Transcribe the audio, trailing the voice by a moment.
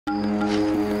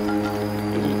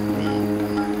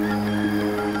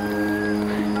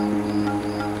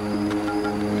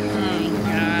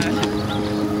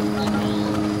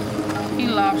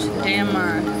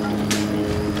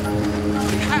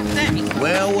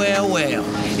well.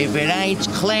 If it ain't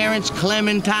Clarence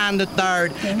Clementine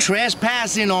III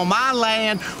trespassing on my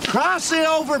land, crossing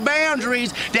over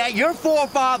boundaries that your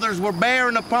forefathers were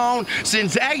bearing upon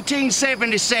since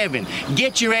 1877.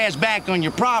 Get your ass back on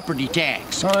your property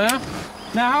tax. Oh, yeah?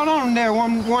 Now, hold on there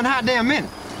one hot damn minute.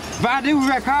 If I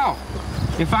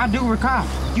do recall,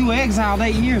 you were exiled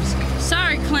 8 years ago.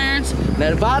 Sorry, Clarence. Now,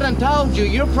 if I done told you,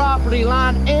 your property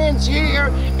line ends here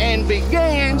and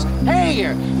begins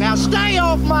here. Now, stay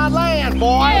off my land,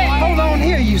 boy. Hold on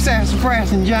here, you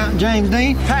sassafras and James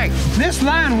Dean. Hey, this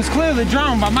line was clearly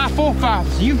drawn by my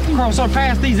forefathers. You crossed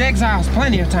past these exiles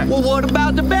plenty of times. well, what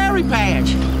about the berry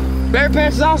patch? Berry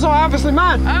patch is also obviously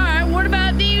mine. All right, what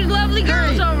about these lovely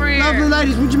girls over here? Lovely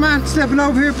ladies, would you mind stepping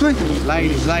over here, please?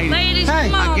 Ladies. Ladies, Hey,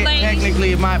 come on, I guess ladies.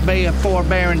 technically it might be a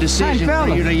forbearing decision for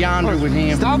you to yonder with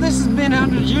him. All this has been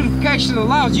under the justification of the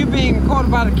laws. You being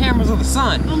recorded by the cameras of the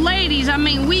sun. Well, ladies, I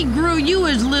mean, we grew you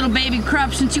as a little baby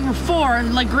crup since you were 4.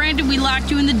 Like, granted, we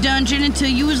locked you in the dungeon until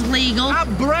you was legal. I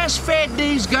breastfed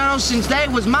these girls since they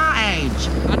was my age.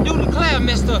 I do declare,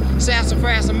 Mr.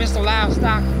 Sassafras and Mr.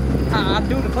 Livestock, I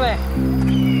do declare.